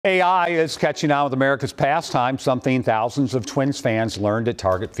AI is catching on with America's pastime, something thousands of Twins fans learned at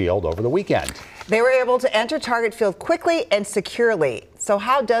Target Field over the weekend. They were able to enter Target Field quickly and securely. So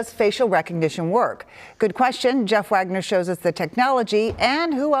how does facial recognition work? Good question. Jeff Wagner shows us the technology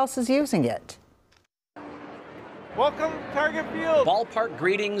and who else is using it. Welcome to Target Field. Ballpark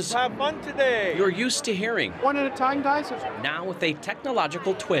greetings. Have fun today. You're used to hearing. One at a time, guys. Now with a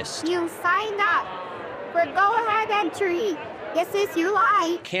technological twist. You signed up for go-ahead entry. This is you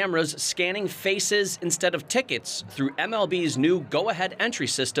like. Cameras scanning faces instead of tickets through MLB's new go-ahead entry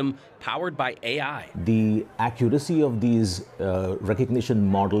system powered by AI. The accuracy of these recognition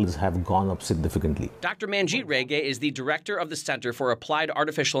models have gone up significantly. Dr. Manjeet Rege is the director of the Center for Applied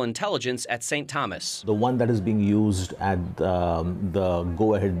Artificial Intelligence at St. Thomas. The one that is being used at the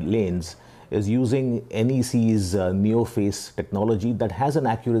go-ahead lanes is using NEC's NeoFace technology that has an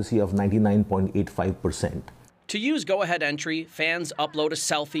accuracy of 99.85%. To use go-ahead entry, fans upload a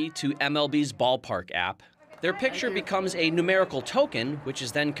selfie to MLB's Ballpark app. Their picture becomes a numerical token, which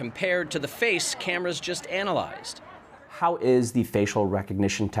is then compared to the face cameras just analyzed. How is the facial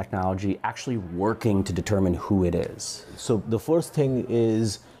recognition technology actually working to determine who it is? So the first thing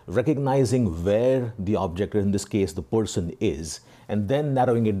is recognizing where the object, in this case the person, is, and then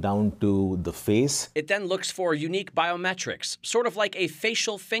narrowing it down to the face. It then looks for unique biometrics, sort of like a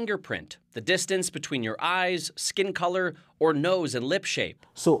facial fingerprint, the distance between your eyes, skin color, or nose and lip shape.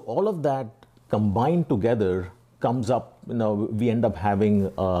 So all of that combined together comes up, we end up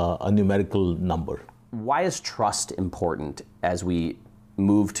having a numerical number. Why is trust important as we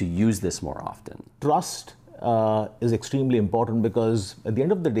move to use this more often? Trust is extremely important because at the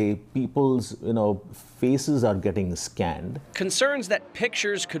end of the day, people's faces are getting scanned. Concerns that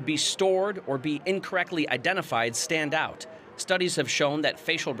pictures could be stored or be incorrectly identified stand out. Studies have shown that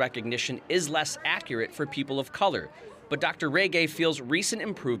facial recognition is less accurate for people of color. But Dr. Rege feels recent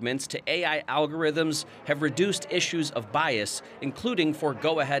improvements to AI algorithms have reduced issues of bias, including for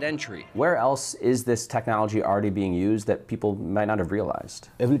go-ahead entry. Where else is this technology already being used that people might not have realized?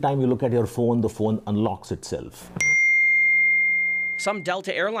 Every time you look at your phone, the phone unlocks itself. Some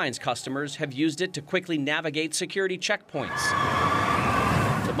Delta Airlines customers have used it to quickly navigate security checkpoints.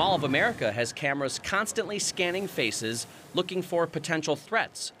 The Mall of America has cameras constantly scanning faces, looking for potential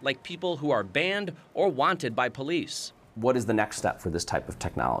threats, like people who are banned or wanted by police. What is the next step for this type of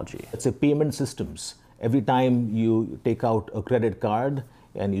technology? It's a payment systems. Every time you take out a credit card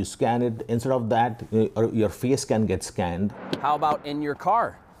and you scan it, instead of that, your face can get scanned. How about in your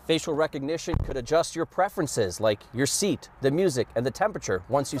car? Facial recognition could adjust your preferences, like your seat, the music, and the temperature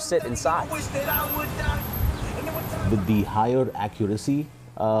once you sit inside. With the higher accuracy,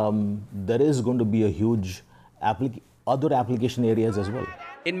 there is going to be a huge other application areas as well.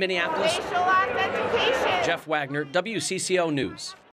 In Minneapolis, Facial authentication. Jeff Wagner, WCCO News.